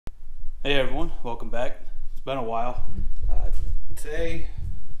Hey everyone, welcome back. It's been a while. Today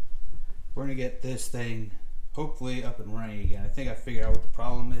we're gonna get this thing hopefully up and running again. I think I figured out what the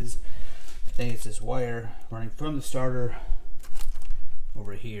problem is. I think it's this wire running from the starter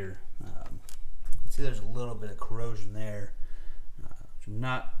over here. See, there's a little bit of corrosion there. I'm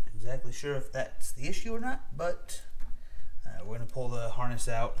not exactly sure if that's the issue or not, but we're gonna pull the harness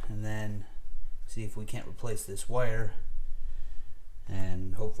out and then see if we can't replace this wire,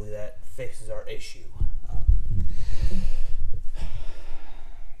 and hopefully that fixes our issue.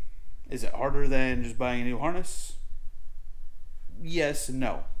 Is it harder than just buying a new harness? Yes and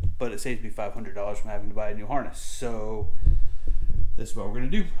no, but it saves me $500 from having to buy a new harness. So this is what we're gonna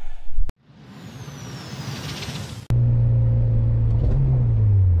do.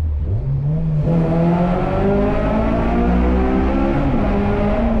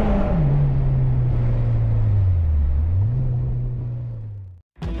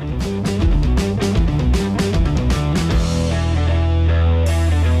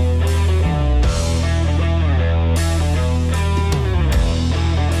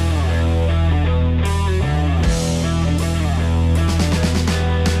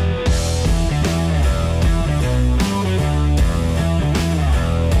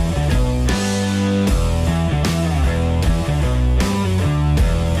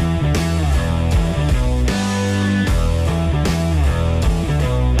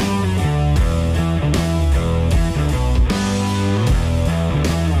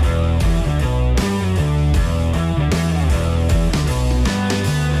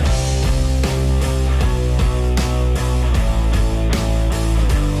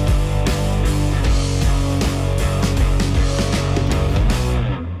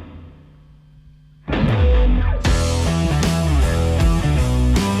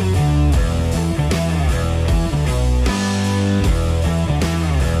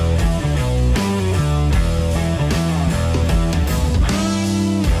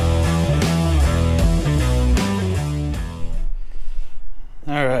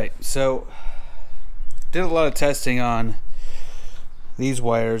 Alright, so did a lot of testing on these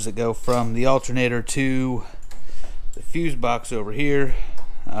wires that go from the alternator to the fuse box over here.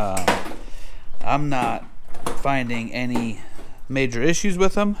 I'm not finding any major issues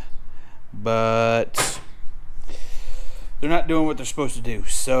with them, but they're not doing what they're supposed to do.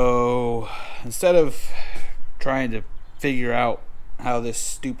 So instead of trying to figure out how this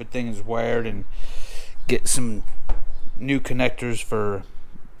stupid thing is wired and get some new connectors for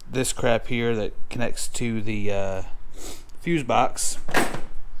this crap here that connects to the fuse box,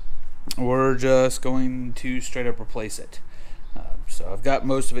 we're just going to straight up replace it. So I've got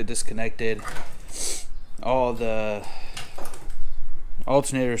most of it disconnected. All the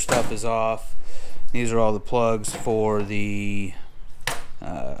alternator stuff is off. These are all the plugs for the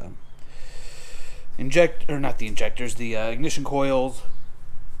ignition coils.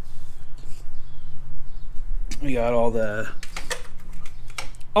 We got all the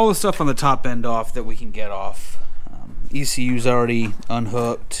stuff on the top end off that we can get off. ECU's already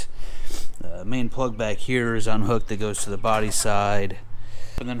unhooked. The main plug back here is unhooked that goes to the body side.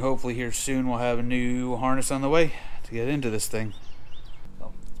 And then hopefully here soon we'll have a new harness on the way to get into this thing.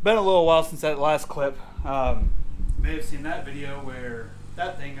 So, it's been a little while since that last clip. You may have seen that video where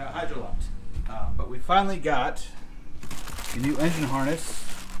that thing got hydrolocked. But we finally got a new engine harness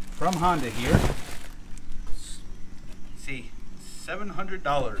from Honda here. See,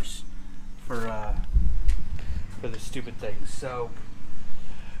 $700 for this stupid thing. So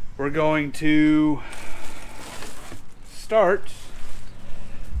we're going to start.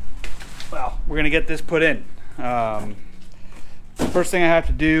 Well, we're gonna get this put in. First thing I have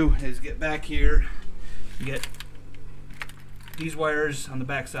to do is get back here, get these wires on the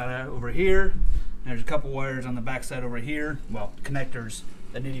back side over here. There's a couple wires on the back side over here. Well, connectors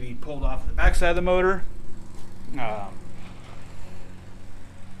that need to be pulled off the back side of the motor.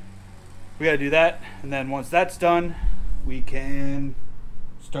 We got to do that, and then once that's done, we can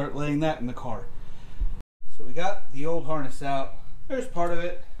start laying that in the car. So we got the old harness out. There's part of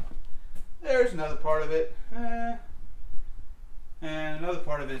it. There's another part of it. And another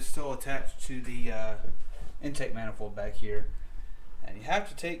part of it is still attached to the intake manifold back here. And you have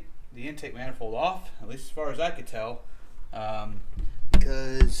to take the intake manifold off, at least as far as I could tell,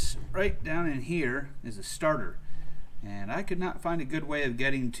 because right down in here is a starter. And I could not find a good way of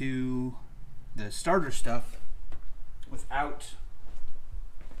getting to the starter stuff without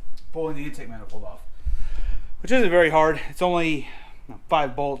pulling the intake manifold off, which isn't very hard. It's only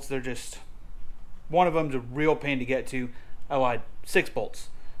 5 bolts. They're just, one of them's a real pain to get to. I lied, 6 bolts.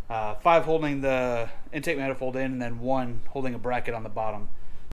 5 holding the intake manifold in, and then 1 holding a bracket on the bottom.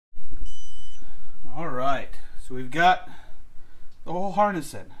 Alright, so we've got the whole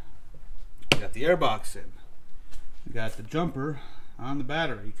harness in. We got the airbox in. We got the jumper on the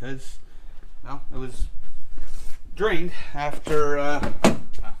battery because, well, it was drained after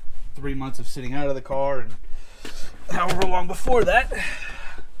 3 months of sitting out of the car and however long before that.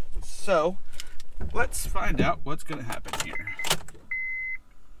 So let's find out what's going to happen here.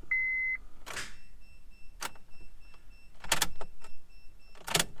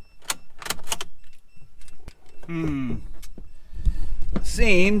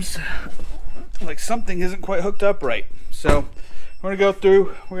 Seems like something isn't quite hooked up right. So we're going to go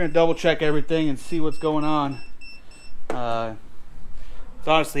through, we're going to double check everything and see what's going on.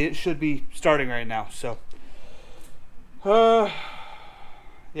 Honestly, it should be starting right now. So,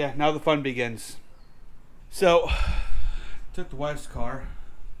 yeah, now the fun begins. So, took the wife's car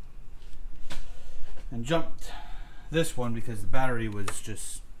and jumped this one because the battery was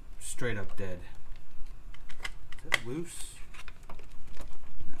just straight up dead. Is that loose?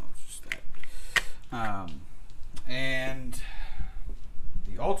 No, it's just that. And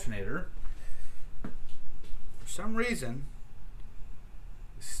the alternator, for some reason,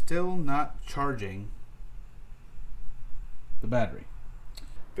 is still not charging the battery.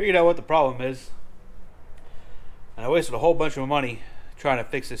 Figured out what the problem is, and I wasted a whole bunch of money trying to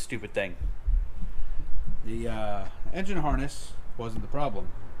fix this stupid thing. The engine harness wasn't the problem.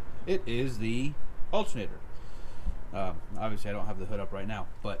 It is the alternator. Obviously I don't have the hood up right now,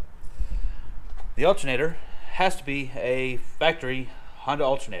 but the alternator has to be a factory Honda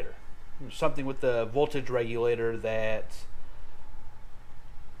alternator. Something with the voltage regulator that,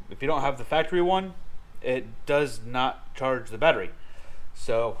 if you don't have the factory one, it does not charge the battery.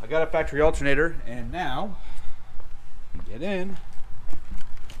 So I got a factory alternator, and now get in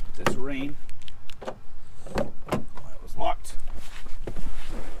with this rain. Oh, it was locked.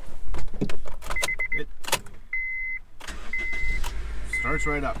 It starts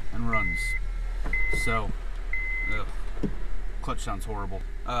right up and runs. So, clutch sounds horrible.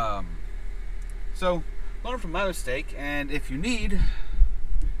 So learn from my mistake, and if you need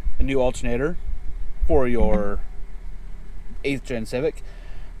a new alternator for your 8th gen Civic,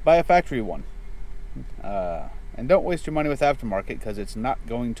 buy a factory one. And don't waste your money with aftermarket because it's not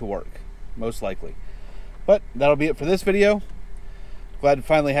going to work, most likely. But that'll be it for this video. Glad to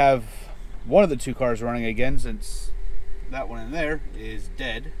finally have one of the two cars running again, since that one in there is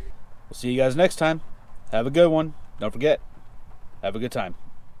dead. We'll see you guys next time. Have a good one. Don't forget, have a good time.